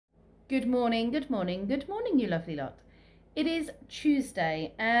Good morning, good morning, good morning, you lovely lot. It is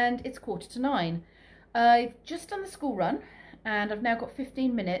Tuesday and it's 8:45. I've just done the school run and I've now got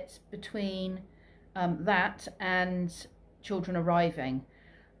 15 minutes between that and children arriving.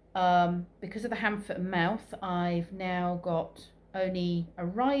 Because of the hand, foot and mouth, I've now got only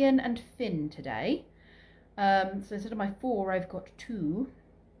Orion and Finn today. So instead of my 4, I've got 2.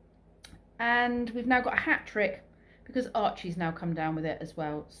 And we've now got a hat trick because Archie's now come down with it as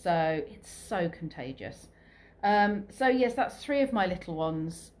well. So it's so contagious. So yes, that's 3 of my little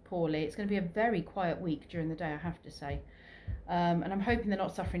ones poorly. It's going to be a very quiet week during the day, I have to say. And I'm hoping they're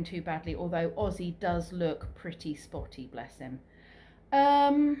not suffering too badly, although Ozzy does look pretty spotty, bless him.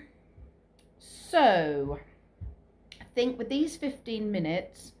 So I think with these 15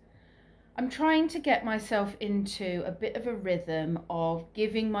 minutes, I'm trying to get myself into a bit of a rhythm of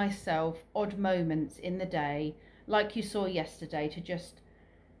giving myself odd moments in the day, like you saw yesterday, to just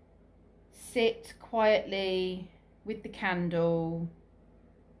sit quietly with the candle,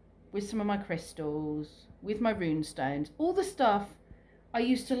 with some of my crystals, with my rune stones, all the stuff I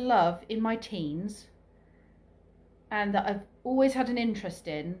used to love in my teens and that I've always had an interest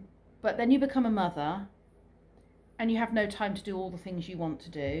in, but then you become a mother and you have no time to do all the things you want to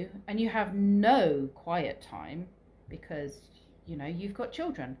do, and you have no quiet time because, you know, you've got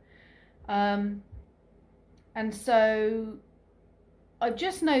children. And so I've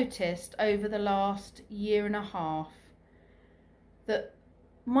just noticed over the last year and a half that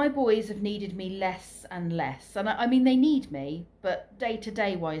my boys have needed me less and less. And I mean, they need me, but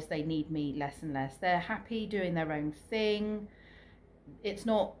day-to-day wise, they need me less and less. They're happy doing their own thing. It's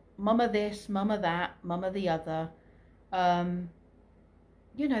not mama this, mama that, mama the other.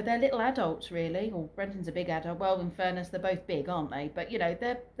 You know, they're little adults really. Or Brenton's a big adult. Well, in fairness, they're both big, aren't they? But you know,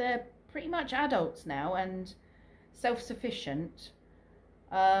 they're pretty much adults now and self-sufficient.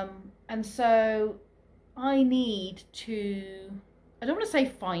 And so I need to, I don't want to say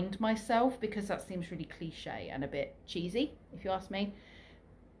find myself because that seems really cliche and a bit cheesy, if you ask me.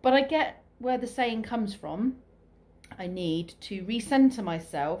 But I get where the saying comes from. I need to recenter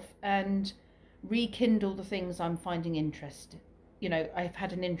myself and rekindle the things I'm finding I've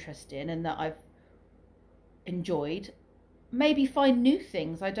had an interest in and that I've enjoyed. Maybe find new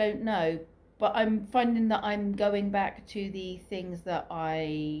things, I don't know, but I'm finding that I'm going back to the things that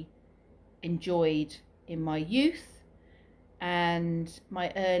I enjoyed in my youth and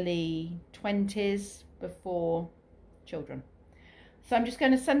my early 20s before children. So I'm just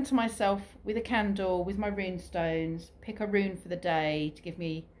going to center myself with a candle, with my rune stones, pick a rune for the day to give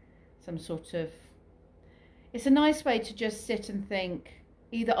me some sort of, it's a nice way to just sit and think,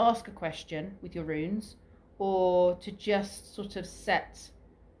 either ask a question with your runes or to just sort of set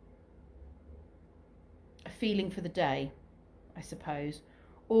a feeling for the day, I suppose.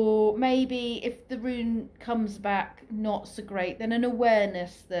 Or maybe if the rune comes back not so great, then an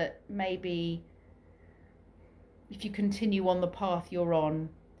awareness that maybe if you continue on the path you're on,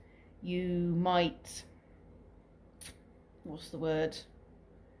 you might, what's the word?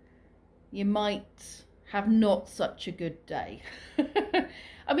 You might have not such a good day.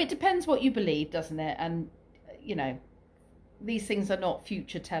 I mean, it depends what you believe, doesn't it? And, you know, these things are not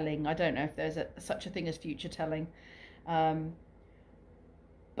future telling. I don't know if there's such a thing as future telling.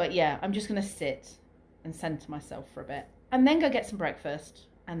 But yeah, I'm just going to sit and center myself for a bit and then go get some breakfast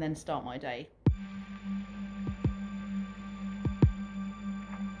and then start my day.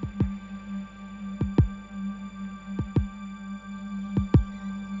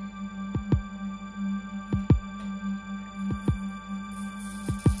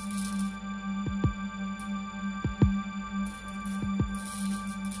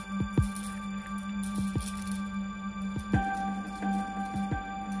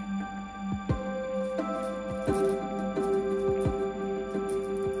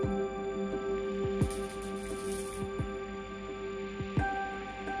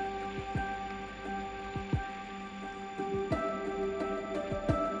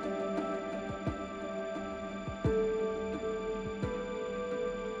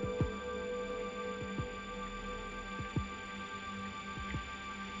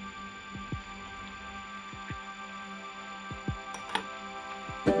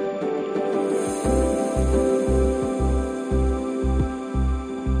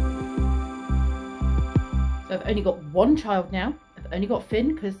 I've only got one child now. I've only got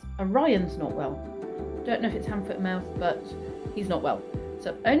Finn because Orion's not well. Don't know if it's hand, foot, mouth, but he's not well.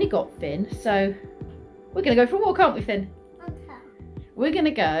 So I've only got Finn. So we're going to go for a walk, aren't we, Finn? Okay. We're going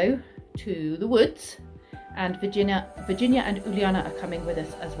to go to the woods, and Virginia and Uliana are coming with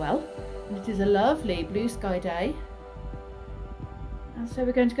us as well. And it is a lovely blue sky day. And so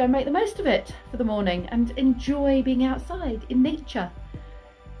we're going to go and make the most of it for the morning and enjoy being outside in nature,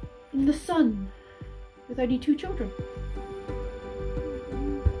 in the sun, with only 2 children.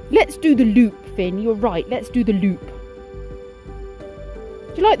 Let's do the loop, Finn. You're right. Let's do the loop.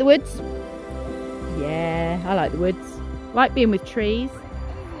 Do you like the woods? Yeah, I like the woods. I like being with trees.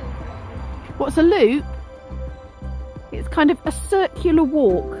 What's a loop? It's kind of a circular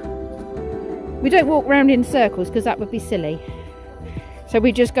walk. We don't walk round in circles because that would be silly. So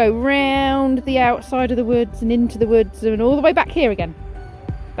we just go round the outside of the woods and into the woods and all the way back here again.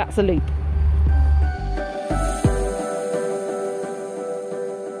 That's a loop.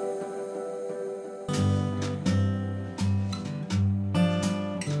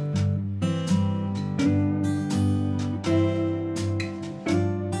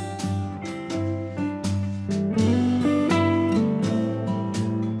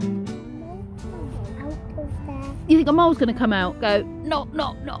 You think a mole's going to come out? Go, knock,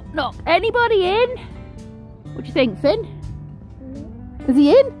 knock, knock, knock. Anybody in? What do you think, Finn? Is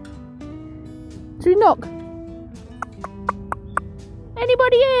he in? Should we knock?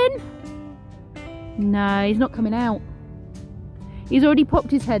 Anybody in? No, he's not coming out. He's already popped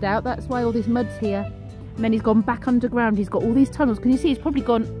his head out. That's why all this mud's here. And then he's gone back underground. He's got all these tunnels. Can you see? He's probably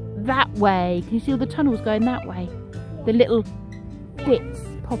gone that way. Can you see all the tunnels going that way? The little bits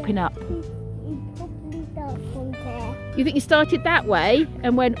popping up. You think you started that way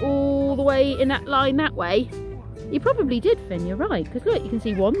and went all the way in that line that way? You probably did, Finn, you're right. Because look, you can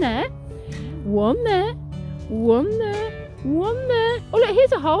see one there, one there, one there, one there. Oh look,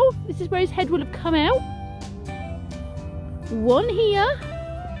 here's a hole. This is where his head will have come out. One here.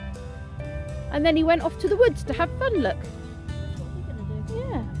 And then he went off to the woods to have fun, look.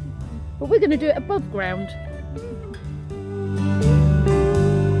 Yeah. But we're going to do it above ground.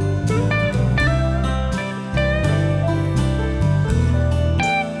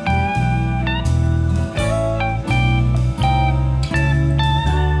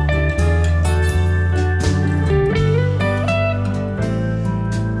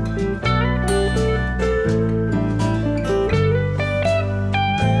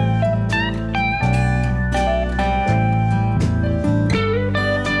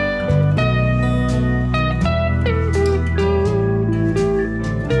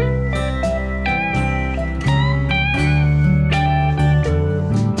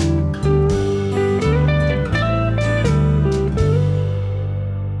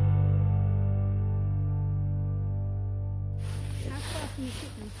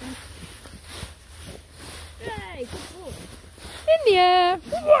 In the air,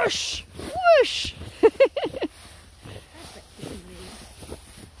 whoosh, whoosh.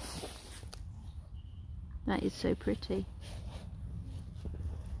 That is so pretty.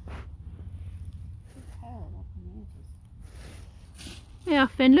 Yeah,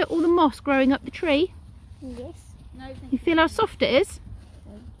 Finn, look, all the moss growing up the tree. Yes. You feel how soft it is?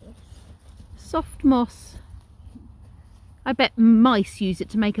 Soft moss. I bet mice use it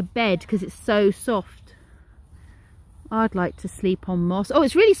to make a bed because it's so soft. I'd like to sleep on moss. Oh,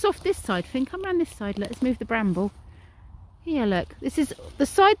 it's really soft this side, Finn. Come round this side. Let's move the bramble. Here, look. This is the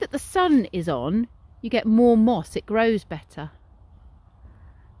side that the sun is on. You get more moss. It grows better.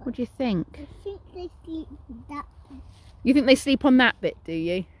 What do you think? I think they sleep that bit. You think they sleep on that bit, do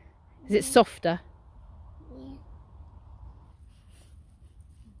you? Is it softer?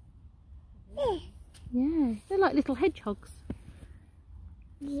 Yeah. Yeah, they're like little hedgehogs.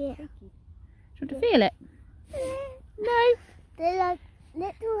 Yeah. Do you want to feel it? No? They're like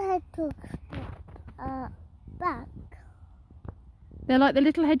little hedgehogs back. They're like the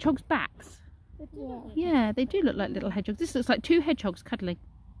little hedgehogs' backs. Yeah. Yeah, they do look like little hedgehogs. This looks like 2 hedgehogs cuddling.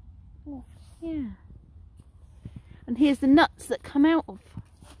 Yeah. Yeah. And here's the nuts that come out of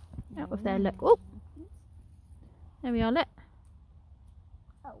there. Look. Oh, there we are. Look.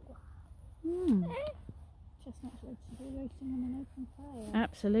 Oh. Chestnuts roasting on an open fire.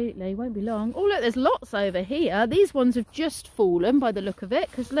 Absolutely, won't be long. Oh look, there's lots over here. These ones have just fallen by the look of it,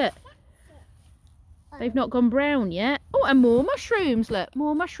 because look, they've not gone brown yet. Oh, and more mushrooms. Look,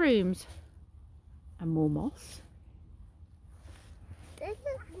 more mushrooms. And more moss. This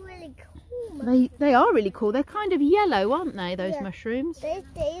is really cool. They are really cool. They're kind of yellow, aren't they, those mushrooms? They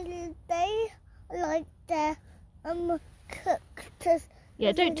like they're cooked.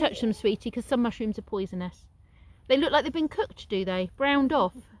 Yeah, don't touch them, sweetie, because some mushrooms are poisonous. They look like they've been cooked, do they? Browned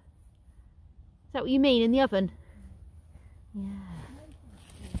off. Is that what you mean, in the oven? Yeah.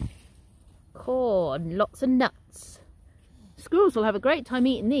 Corn, lots of nuts. Squirrels will have a great time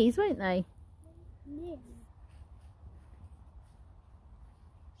eating these, won't they? Yeah.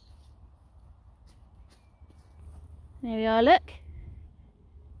 There we are, look.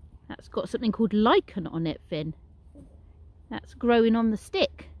 That's got something called lichen on it, Finn. That's growing on the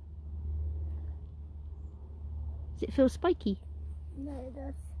stick. Does it feel spiky? No, it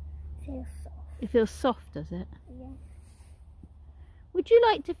does feel soft. It feels soft, does it? Yes. Would you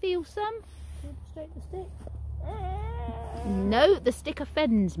like to feel some? Straight the stick. No, the stick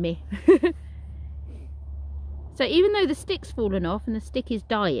offends me. So even though the stick's fallen off and the stick is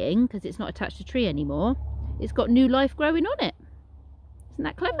dying because it's not attached to a tree anymore, it's got new life growing on it. Isn't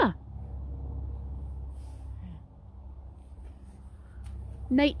that clever?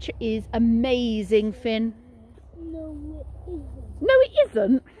 Nature is amazing, Finn. No, it isn't. No, it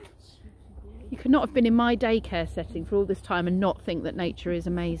isn't. You could not have been in my daycare setting for all this time and not think that nature is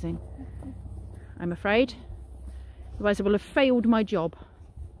amazing. I'm afraid. Otherwise I will have failed my job.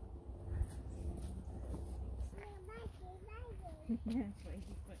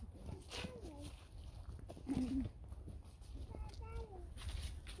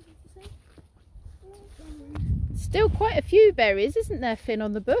 Still quite a few berries, isn't there, Finn,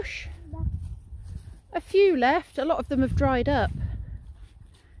 on the bush? A few left. A lot of them have dried up,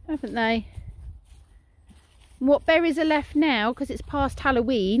 haven't they? And what berries are left now, because it's past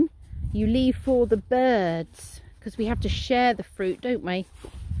Halloween, you leave for the birds, because we have to share the fruit, don't we?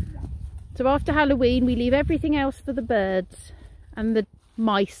 So after Halloween we leave everything else for the birds and the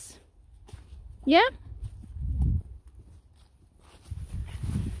mice. Yeah?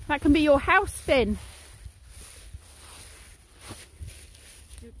 That can be your house, Finn.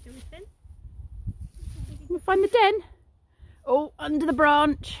 We'll find the den. Oh, under the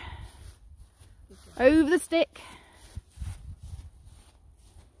branch. Over the stick.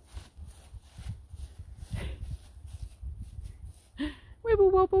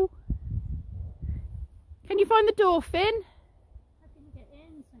 Wibble wobble. Can you find the door, Finn? How can you get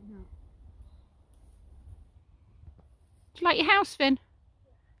in somehow? Do you like your house, Finn?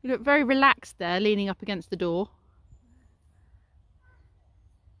 You look very relaxed there, leaning up against the door.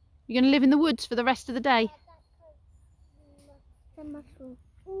 You're going to live in the woods for the rest of the day? The mushroom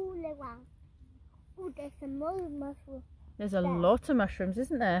all around. Oh, there's some more mushrooms. There's a lot of mushrooms,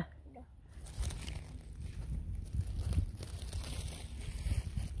 isn't there? Yeah.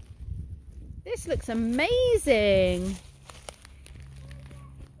 This looks amazing.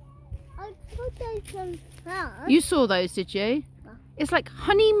 I thought there's some flowers. You saw those, did you? Yeah. It's like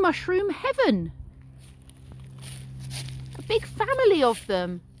honey mushroom heaven. A big family of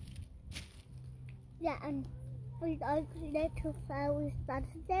them. Yeah, and we like little fairies that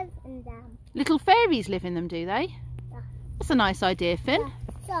live in them. Little fairies live in them, do they? Yeah. That's a nice idea, Finn.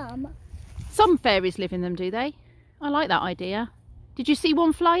 Yeah, Some fairies live in them, do they? I like that idea. Did you see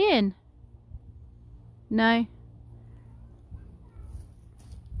one fly in? No.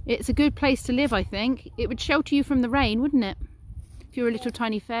 It's a good place to live, I think. It would shelter you from the rain, wouldn't it? If you're a little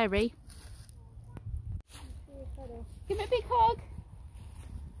tiny fairy. Give it a big hug.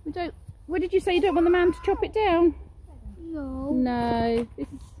 We don't. What did you say? You don't want the man to chop it down? No. No.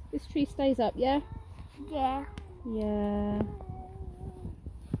 This tree stays up, yeah? Yeah. Yeah.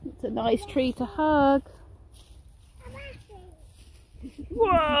 It's a nice tree to hug.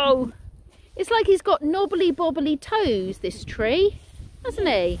 Whoa! It's like he's got knobbly bobbly toes, this tree, hasn't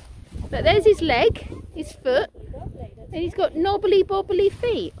he? But there's his leg, his foot, and he's got knobbly bobbly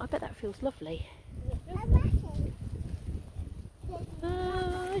feet. I bet that feels lovely.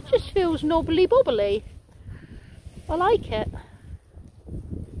 It just feels knobbly bobbly. I like it.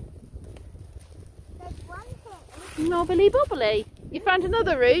 Knobbly bobbly. You found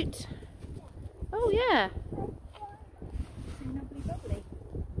another route? Oh yeah.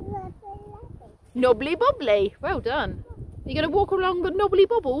 Knobbly bobbly. Well done. Are you going to walk along the knobbly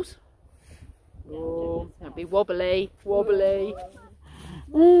bobbles? Oh, that'd be wobbly. Wobbly.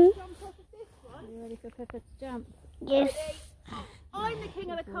 You ready for Pepper to jump? Yes. I'm the king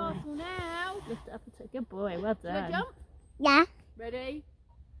of the castle now. Lift it up and take. Good boy, well Shall I done. jump? Yeah. Ready?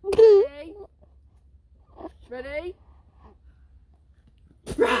 Ready? Ready?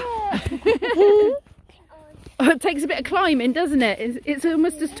 Oh, it takes a bit of climbing, doesn't it? It's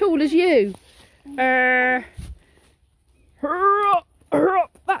almost as tall as you. That's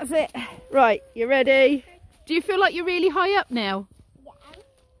it. Right, you ready? Do you feel like you're really high up now? Yeah.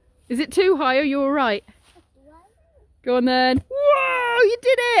 Is it too high or you're alright? Go on then. Whoa, you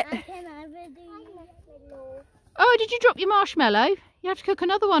did it! Oh, did you drop your marshmallow? You have to cook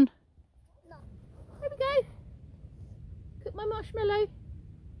another one. No. There we go. Cook my marshmallow.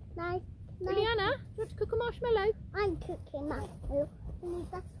 No. Juliana, do you want to cook a marshmallow? I'm cooking marshmallow.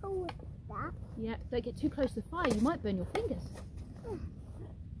 That's all with that. Yeah, don't get too close to the fire, you might burn your fingers.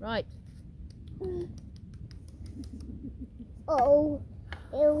 Right. Oh.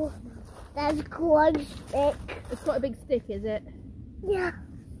 Ew, that's quite thick. It's got a big stick, is it? Yeah.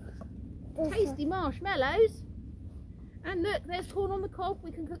 Tasty marshmallows. And look, there's corn on the cob.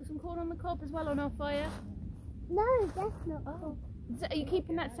 We can cook some corn on the cob as well on our fire. No, that's not. Oh. So are you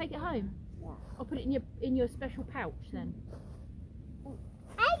keeping that to take it home? Yeah. I'll put it in your special pouch then.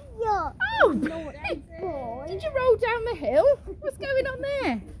 Hey, Oh, boy! Did you roll down the hill? What's going on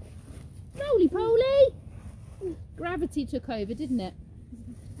there? Roly poly! Gravity took over, didn't it?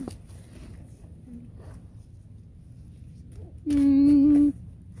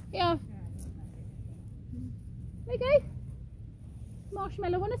 Yeah. There you go.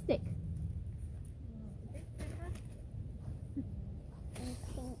 Marshmallow on a stick.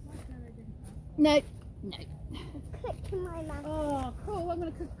 No. No. Cook my mouth. Oh, cool. I'm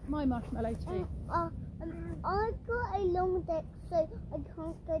going to cook my marshmallow too. I've got a long deck, so I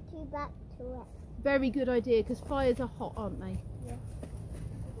can't go too back to it. Very good idea, because fires are hot, aren't they? Yeah.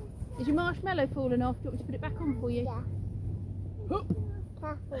 Is your marshmallow falling off? Do you want me to put it back on for you? Yeah. Hup.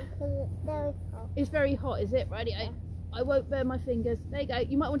 Careful, because it's very hot. It's very hot, is it? Righty-o. Yeah. I won't burn my fingers. There you go.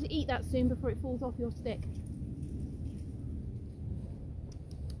 You might want to eat that soon before it falls off your stick.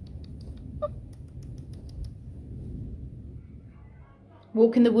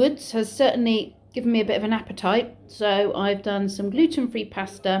 Walk in the woods has certainly given me a bit of an appetite, so I've done some gluten-free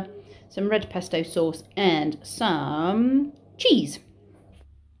pasta, some red pesto sauce and some cheese.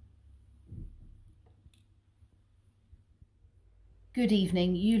 Good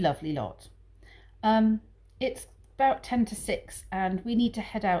evening, you lovely lot. It's about 10 to 6 and we need to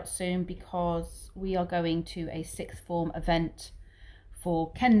head out soon because we are going to a sixth form event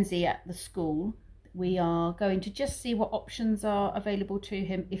for Kenzie at the school. We are going to just see what options are available to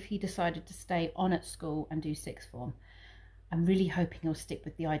him if he decided to stay on at school and do sixth form. I'm really hoping he'll stick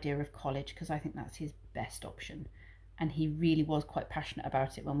with the idea of college because I think that's his best option. And he really was quite passionate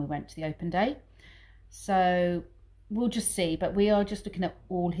about it when we went to the open day. So we'll just see, but we are just looking at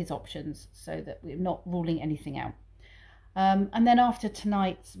all his options so that we're not ruling anything out. And then after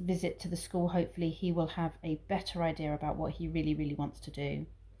tonight's visit to the school, hopefully he will have a better idea about what he really wants to do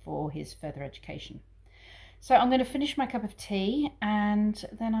for his further education. So I'm going to finish my cup of tea and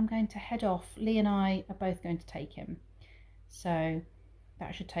then I'm going to head off. Lee and I are both going to take him. So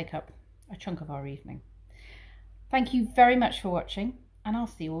that should take up a chunk of our evening. Thank you very much for watching and I'll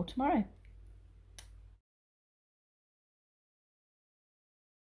see you all tomorrow.